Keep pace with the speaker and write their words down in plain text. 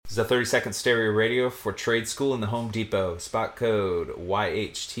This is a 30-second stereo radio for Trade School in the Home Depot. Spot code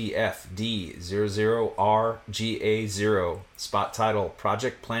YHTFD00RGA0. Spot title,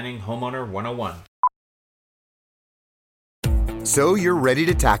 Project Planning Homeowner 101. So you're ready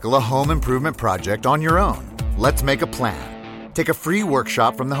to tackle a home improvement project on your own. Let's make a plan. Take a free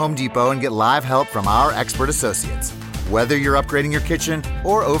workshop from the Home Depot and get live help from our expert associates. Whether you're upgrading your kitchen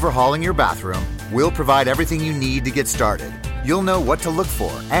or overhauling your bathroom, we'll provide everything you need to get started. You'll know what to look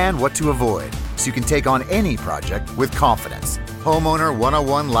for and what to avoid, so you can take on any project with confidence. Homeowner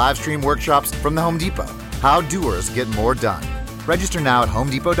 101 live stream workshops from the Home Depot. How doers get more done. Register now at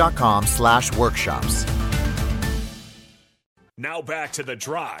homedepot.com/workshops. Now back to The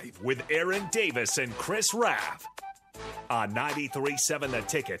Drive with Aaron Davis and Chris Raff on 93.7 The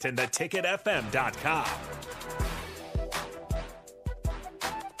Ticket and theticketfm.com.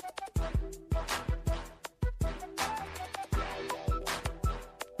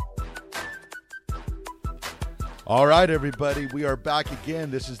 All right, everybody, we are back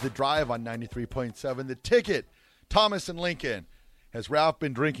again. This is The Drive on 93.7 The Ticket. Thomas and Lincoln. Has Ralph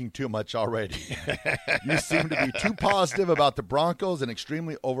been drinking too much already? You seem to be too positive about the Broncos and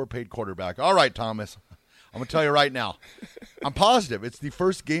extremely overpaid quarterback. All right, Thomas, I'm going to tell you right now. I'm positive. It's the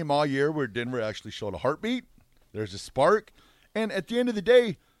first game all year where Denver actually showed a heartbeat. There's a spark. And at the end of the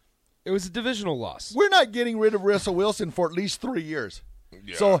day, it was a divisional loss. We're not getting rid of Russell Wilson for at least 3 years.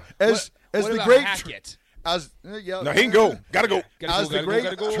 Yeah. So as what the about great Hackett? No, he can go. Gotta go. As the great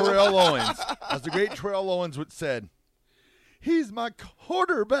Terrell Owens would said, he's my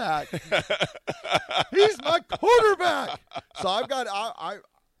quarterback. He's my quarterback. So I've got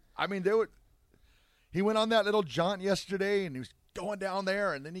I mean he went on that little jaunt yesterday and he was going down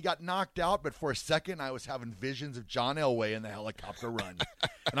there and then he got knocked out, but for a second I was having visions of John Elway in the helicopter run.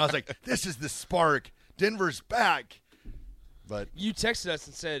 And I was like, this is the spark. Denver's back. But you texted us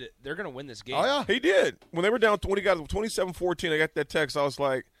and said they're going to win this game. Oh, yeah. He did. When they were down 27-14, I got that text. I was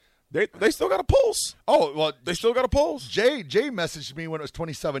like, they still got a pulse. Oh, well, they still got a pulse. Jay messaged me when it was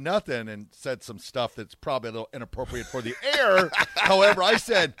 27-0 and said some stuff that's probably a little inappropriate for the air. However, I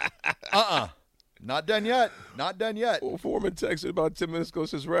said, not done yet. Not done yet. Well, Foreman texted about 10 minutes ago,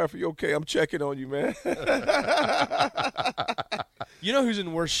 says, Ralph, are you okay? I'm checking on you, man. You know who's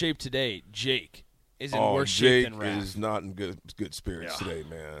in worse shape today? Jake. Is in worse shape than Ralph. Jake is not in good spirits today,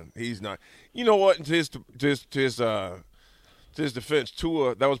 man. He's not. You know what? To his defense,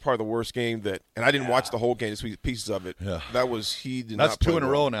 Tua, that was probably the worst game that. And I didn't watch the whole game. Just pieces of it. Yeah. He did That's not play 2 in a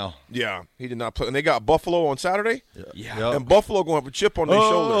row now. Yeah, he did not play. And they got Buffalo on Saturday. Yeah. Yep. And Buffalo going to have a chip on their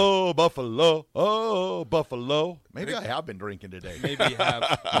shoulder. Oh, Buffalo. Oh, Buffalo. Maybe I have been drinking today. Maybe you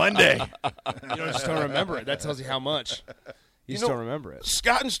have. Monday. You just don't remember it. That tells you how much. You just don't remember it.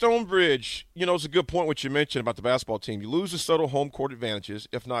 Scott and Stonebridge, it's a good point what you mentioned about the basketball team. You lose the subtle home court advantages,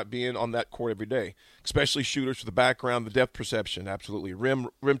 if not being on that court every day, especially shooters with the background, the depth perception, absolutely. Rim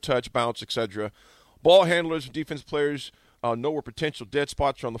touch, bounce, etc. Ball handlers and defense players know where potential dead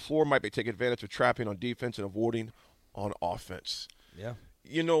spots are on the floor, might take advantage of trapping on defense and avoiding on offense. Yeah.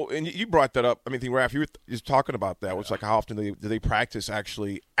 And you brought that up. I mean, Raph, you were just talking about that. It's like how often do they practice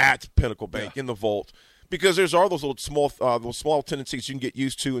actually at Pinnacle Bank in the vault? Because there's all those little small tendencies you can get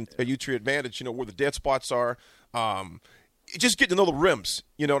used to and use to your advantage, where the dead spots are. Just getting to know the rims,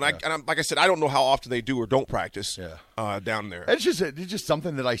 and I'm, like I said, I don't know how often they do or don't practice down there. It's just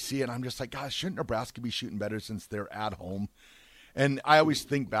something that I see, and I'm just like, gosh, shouldn't Nebraska be shooting better since they're at home? And I always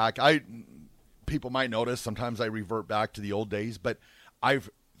think back. People might notice sometimes I revert back to the old days, but I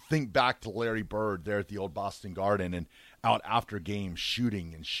think back to Larry Bird there at the old Boston Garden and out after games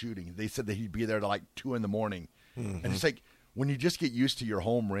shooting. They said that he'd be there till like 2 a.m. And it's like when you just get used to your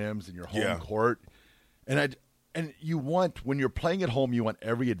home rims and your home court, and you want, when you're playing at home, you want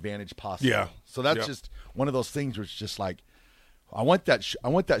every advantage possible. Yeah. So that's just one of those things where it's just like, I want that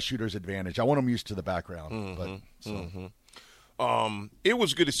shooter's advantage. I want them used to the background. It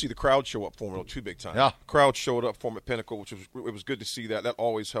was good to see the crowd show up for him, too, big time. Yeah. Crowd showed up for him at Pinnacle, it was good to see that. That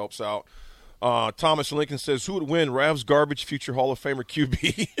always helps out. Thomas Lincoln says, who would win, Rav's garbage future Hall of Famer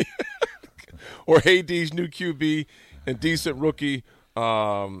QB or Hadee's new QB and decent rookie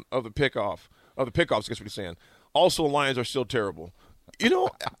of the pickoffs, I guess what he's saying. Also, Lions are still terrible.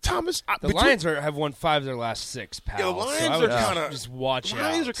 Thomas, the Lions have won 5 of their last 6, pal. Yeah, the Lions are kind of just watch.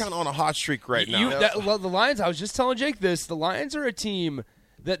 Lions are kind of on a hot streak right now. The Lions. I was just telling Jake this. The Lions are a team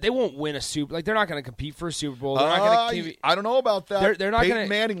that they won't win a Super. Like they're not going to compete for a Super Bowl. They're not going to. I don't know about that. They're not going to.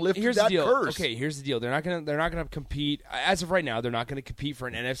 Manning lifted here's that the deal. curse. Okay, here's the deal. They're not going to compete as of right now. They're not going to compete for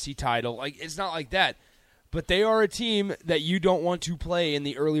an NFC title. Like it's not like that. But they are a team that you don't want to play in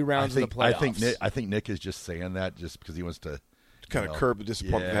the early rounds of the playoffs. I think Nick is just saying that just because he wants to kind of curb the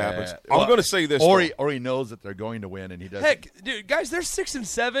disappointment that happens. Well, I'm going to say this, or though. he knows that they're going to win, and he doesn't. Heck, dude, guys, they're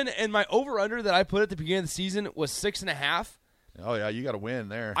 6-7, and my over/under that I put at the beginning of the season was 6.5. Oh yeah, you got to win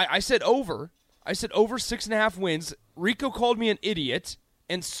there. I said over. I said over 6.5 wins. Rico called me an idiot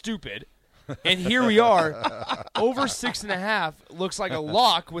and stupid, and here we are. Over 6.5 looks like a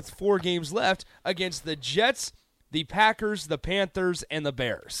lock with 4 games left against the Jets, the Packers, the Panthers, and the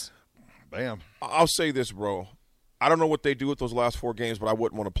Bears. Bam. I'll say this, bro. I don't know what they do with those last 4 games, but I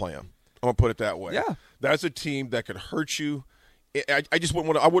wouldn't want to play them. I'm going to put it that way. Yeah. That's a team that could hurt you. I just wouldn't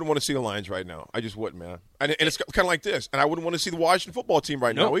want to. I wouldn't want to see the Lions right now. I just wouldn't, man. And it's kind of like this. And I wouldn't want to see the Washington football team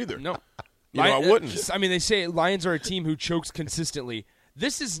right now either. No. I wouldn't. I mean, they say Lions are a team who chokes consistently.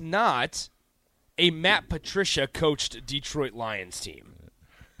 This is not a Matt Patricia coached Detroit Lions team.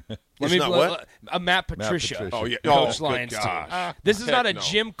 A Matt Patricia. Oh, yeah. Coached Oh, Lions good team. gosh. This is not a No.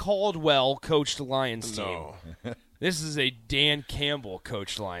 Jim Caldwell coached Lions team. No. This is a Dan Campbell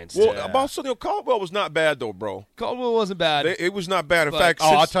coached Lions Well, team. also, Caldwell was not bad, though, bro. Caldwell wasn't bad. It was not bad. In But- fact,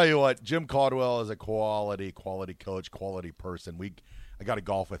 I'll since, tell you what, Jim Caldwell is a quality coach, quality person. I got to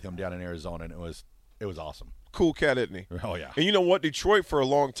golf with him down in Arizona, and it was awesome. cool cat, isn't he? Oh yeah. And you know what? Detroit for a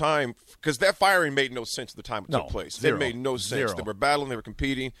long time, because that firing made no sense at the time it took No, place. zero. It made no sense. Zero. They were battling, they were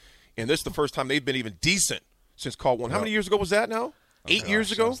competing, and this is the first time they've been even decent since Caldwell. How many years ago was that now? 8 years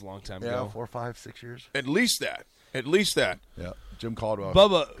That ago? was a long time Yeah, ago. 4, 5, 6 years. At least that. At least that. Yeah, Jim Caldwell.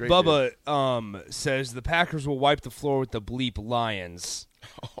 Great dude. Bubba says the Packers will wipe the floor with the bleep Lions.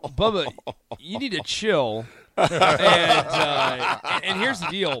 Bubba, you need to chill. And here's the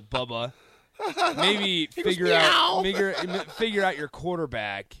deal, Bubba. Maybe figure out your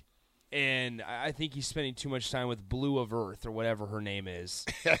quarterback. And I think he's spending too much time with Blue of Earth or whatever her name is.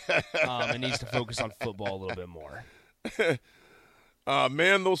 And needs to focus on football a little bit more.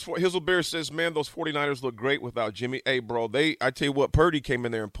 Hizzle Bear says, man, those 49ers look great without Jimmy. Hey, bro, I tell you what, Purdy came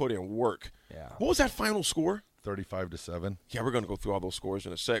in there and put in work. Yeah. What was that final score? 35-7. Yeah, we're going to go through all those scores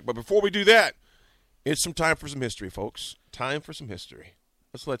in a sec. But before we do that, it's some time for some history, folks. Time for some history.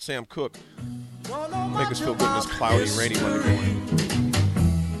 Let's let Sam Cooke make us feel good in this cloudy, rainy Monday morning.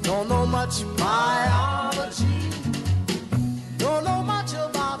 Don't know much biology. Don't know much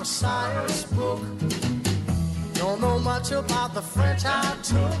about a science book. Don't know much about the French I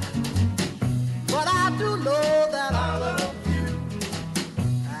took. But I do know that I love you.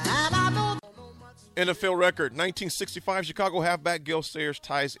 And I know much. NFL record, 1965 Chicago halfback Gil Sayers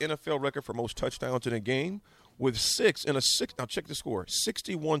ties NFL record for most touchdowns in a game with 6. Now check the score,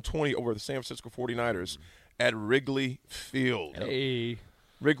 61-20 over the San Francisco 49ers at Wrigley Field. Hey.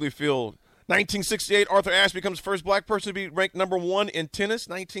 Wrigley Field. 1968, Arthur Ashe becomes the first black person to be ranked number 1 in tennis.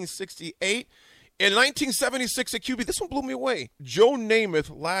 1968. In 1976 at QB, this one blew me away. Joe Namath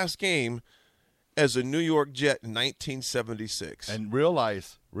last game as a New York Jet in 1976. And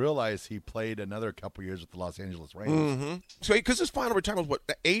realize he played another couple years with the Los Angeles Rams. Mm-hmm. So, because his final retirement was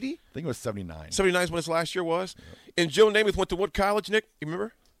what, 80? I think it was 79. 79 is when his last year was. And Joe Namath went to what college, Nick? You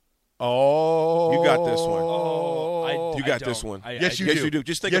remember? Oh, You got this one. You got I this don't. one. Yes, you yes, do. you do.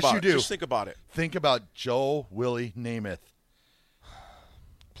 Just think Yes, about you it. do. Just think about it. Think about Joe Willie Namath.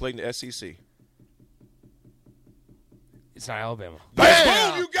 Played in the SEC. It's not Alabama. Boom,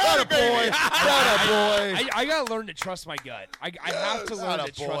 you got it, baby. I gotta learn to trust my gut. I have to learn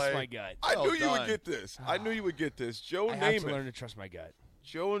to trust my gut. I Well knew you would done. get this. I knew you would get this. Joe I have to Namath. learn to trust my gut.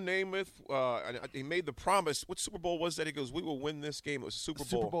 Joe Namath, he made the promise. What Super Bowl was that? He goes, we will win this game. It was Super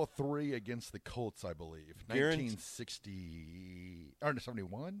Bowl. Super Bowl 3 against the Colts, I believe. Guaranteed. 1960 or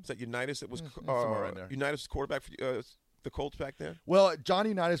 71. Is that Unitas? It was somewhere right there. Unitas quarterback for the Colts back then? Well, Johnny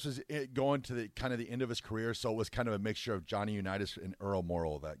Unitas was going to the kind of the end of his career, so it was kind of a mixture of Johnny Unitas and Earl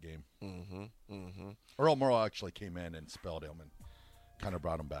Morrall that game. Earl Morrall actually came in and spelled him and kind of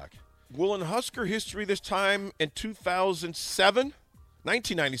brought him back. Well, in Husker history this time in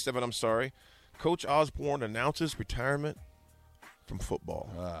 1997, I'm sorry, Coach Osborne announces retirement from football.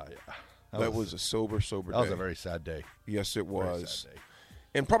 Yeah. That was a sober day. That was a very sad day. Yes, it Very was. sad day.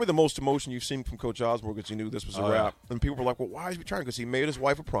 And probably the most emotion you've seen from Coach Osborne because he knew this was a wrap. And people were like, well, why is he retiring? Because he made his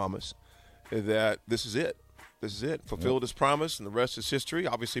wife a promise that this is it. This is it. Fulfilled his promise, and the rest is history.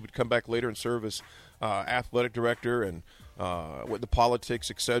 Obviously, he would come back later and serve as athletic director and with the politics,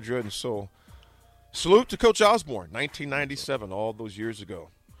 etc. And so, salute to Coach Osborne, 1997, all those years ago.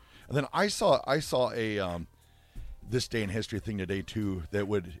 And then I saw a this day in history thing today too that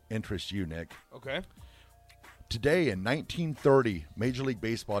would interest you, Nick. Okay. Today in 1930, Major League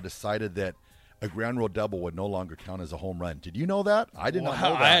Baseball decided that a ground rule double would no longer count as a home run. Did you know that? I did not know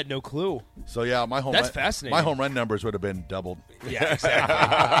that. I had no clue. So yeah, my home That's run, fascinating. My home run numbers would have been doubled. Yeah, exactly.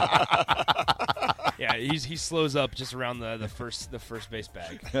 Yeah, he slows up just around the first base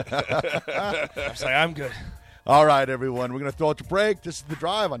bag. I was like, I'm good. All right, everyone. We're going to throw it to break. This is The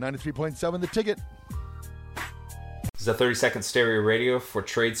Drive on 93.7 The Ticket. This is a 30-second stereo radio for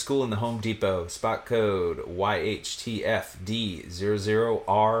Trade School in the Home Depot. Spot code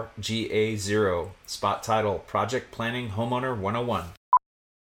YHTFD00RGA0. Spot title, Project Planning Homeowner 101.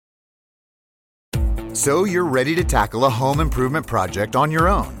 So you're ready to tackle a home improvement project on your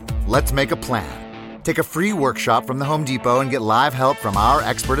own. Let's make a plan. Take a free workshop from the Home Depot and get live help from our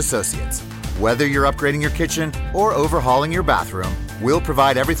expert associates. Whether you're upgrading your kitchen or overhauling your bathroom, we'll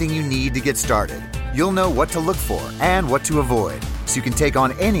provide everything you need to get started. You'll know what to look for and what to avoid, so you can take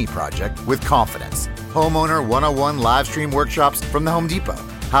on any project with confidence. Homeowner 101 live stream workshops from the Home Depot.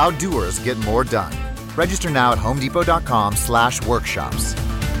 How doers get more done. Register now at homedepot.com/workshops.